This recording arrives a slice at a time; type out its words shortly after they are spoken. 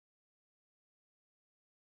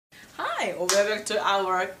Hi, welcome to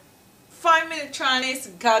our 5-minute Chinese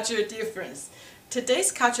culture difference.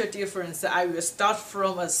 Today's culture difference, I will start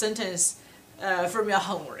from a sentence from your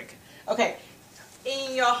homework. Okay,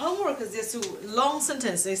 in your homework, this long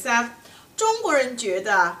sentence is that 中国人觉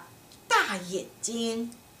得大眼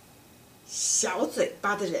睛、小嘴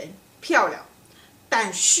巴的人漂亮，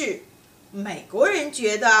但是美国人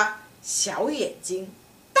觉得小眼睛、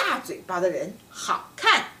大嘴巴的人好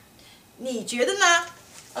看。你觉得呢？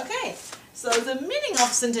 Okay, so the meaning of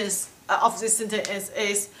this sentence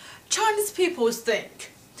is Chinese people think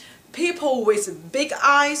people with big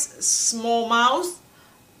eyes, small mouths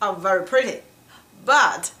are very pretty,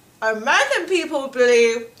 but American people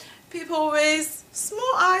believe people with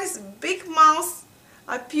small eyes, big mouths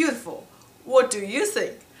are beautiful. What do you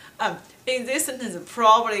think? In this sentence,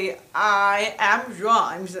 probably I am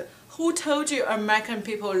wrong. Who told you American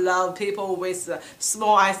people love people with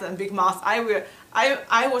small eyes and big mouths?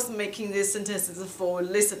 I was making these sentences for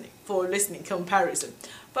listening comparison.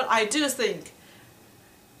 But I do think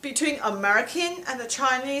between American and the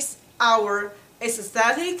Chinese, our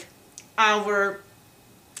aesthetic, our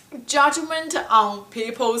judgment on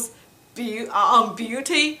people's beauty are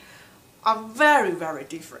very, very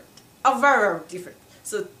different.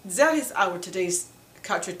 So that is our today's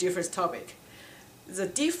culture difference topic. The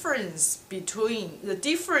difference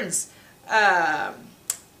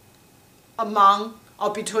among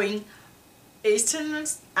or between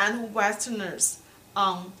Easterners and Westerners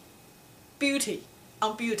on beauty.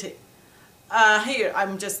 Here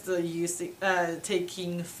I'm just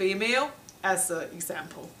taking female as an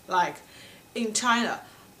example. Like in China,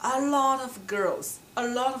 a lot of girls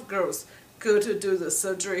go to do the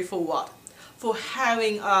surgery for what? For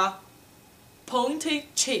having a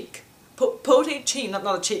pointed cheek. Pointed chin, not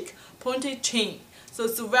a cheek, pointed chin. So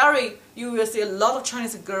it's you will see a lot of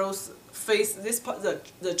Chinese girls face this part,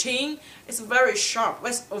 the chin is very sharp,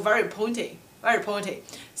 very pointy. A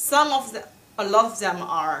lot of them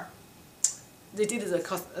they did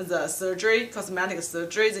the surgery, cosmetic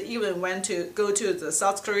surgery. They even went to go to the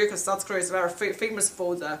South Korea, because South Korea is very famous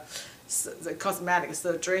for the cosmetic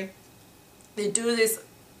surgery. They do this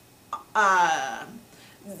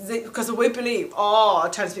because we believe, all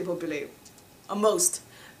Chinese people believe,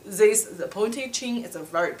 the pointed chin is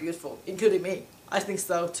very beautiful, including me. I think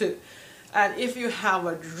so too. And if you have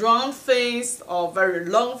a round face or very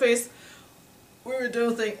long face, we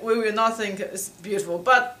will not think it's beautiful.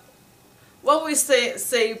 But when we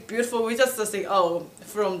say beautiful, we just say, oh,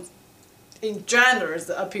 from in general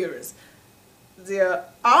the appearance. There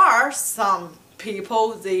are some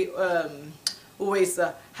people with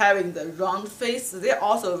having the round face, they're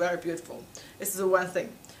also very beautiful. It's the one thing.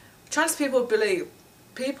 Chinese people believe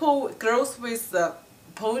girls with the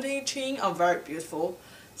pointed chin are very beautiful.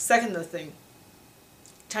 Second thing,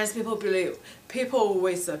 Chinese people believe people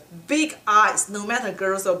with big eyes, no matter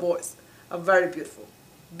girls or boys, are very beautiful.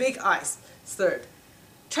 Big eyes. Third,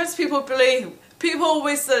 Chinese people believe people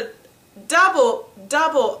with a double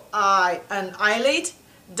eye and eyelid,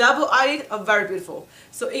 are very beautiful.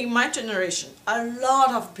 So in my generation, a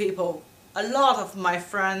lot of my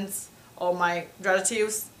friends or my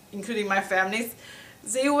relatives, including my families,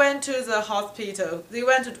 they went to the hospital. They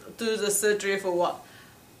went to do the surgery for what?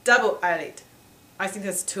 Double eyelid. I think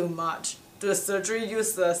that's too much. Do the surgery,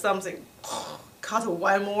 use something, cut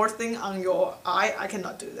one more thing on your eye. I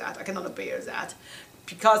cannot do that. I cannot bear that,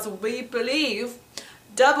 because we believe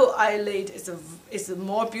double eyelid is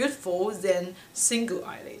more beautiful than single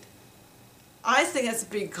eyelid. I think it's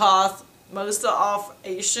because most of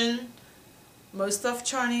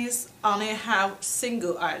Chinese only have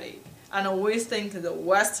single eyelid, and we think the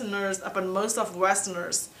Westerners, but most of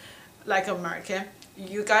Westerners, like American,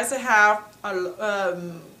 you guys have a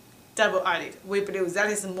double eyelid. We believe that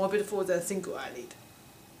is more beautiful than single eyelid.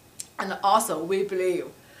 And also we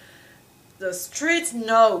believe the straight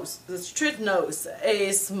nose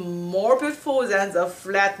is more beautiful than the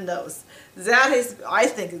flat nose. I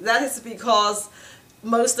think that is because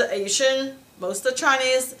most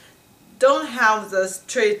Chinese don't have the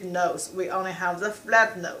straight nose. We only have the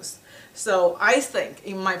flat nose. So I think,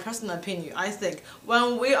 in my personal opinion, I think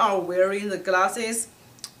when we are wearing the glasses,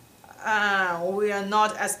 we are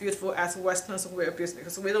not as beautiful as Westerners wear,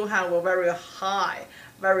 because we don't have a very high,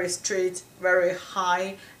 very straight, very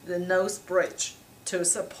high the nose bridge to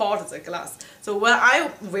support the glass. So when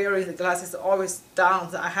I'm wearing the glasses always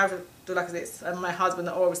down, I have to do like this, and my husband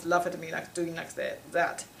always laugh at me like doing like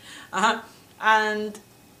that. And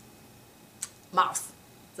mouth.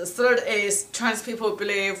 The third is Chinese people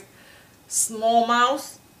believe small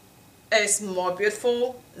mouth is more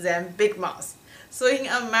beautiful than big mouth. So in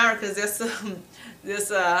America,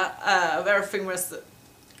 there's a very famous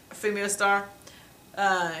female star.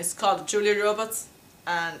 It's called Julia Roberts,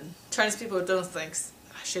 and Chinese people don't think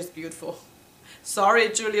she's beautiful. Sorry,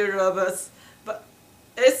 Julia Roberts, but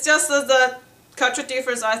it's just the cultural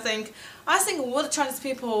difference. I think what Chinese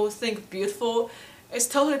people think beautiful is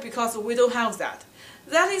totally because we don't have that.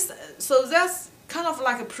 That's kind of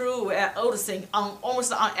like a proof an old thing on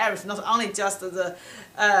almost on average, not only just the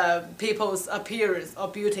people's appearance or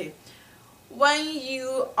beauty. When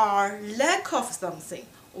you are lack of something,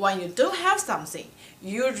 when you don't have something,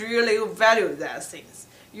 you really value that things.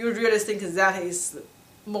 You really think that is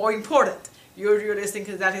more important. You really think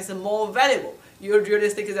that is more valuable. You really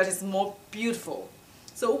think that is more beautiful.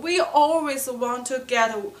 So we always want to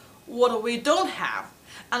get what we don't have,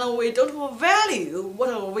 and we don't value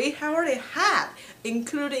what we already had,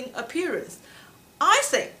 including appearance. I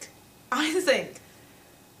think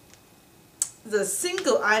the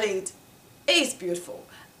single eyelid is beautiful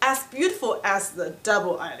as the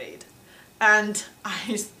double eyelid, and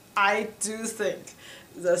I do think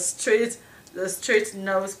the straight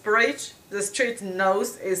nose bridge, the straight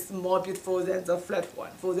nose is more beautiful than the flat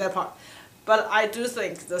one for that part. But I do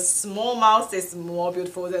think the small mouth is more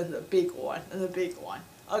beautiful than the big one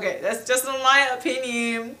Okay, that's just my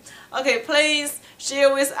opinion. Okay, please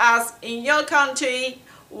share with us in your country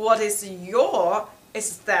what is your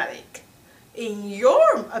aesthetic. In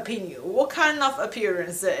your opinion, what kind of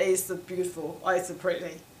appearance is beautiful or is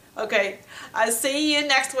pretty? Okay, I'll see you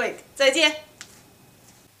next week. 再见.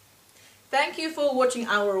 Thank you for watching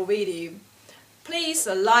our video. Please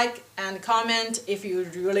like and comment if you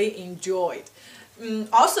really enjoyed.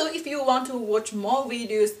 Also, if you want to watch more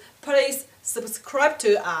videos, please subscribe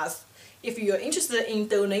to us. If you are interested in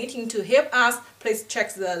donating to help us, please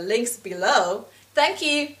check the links below. Thank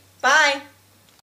you. Bye.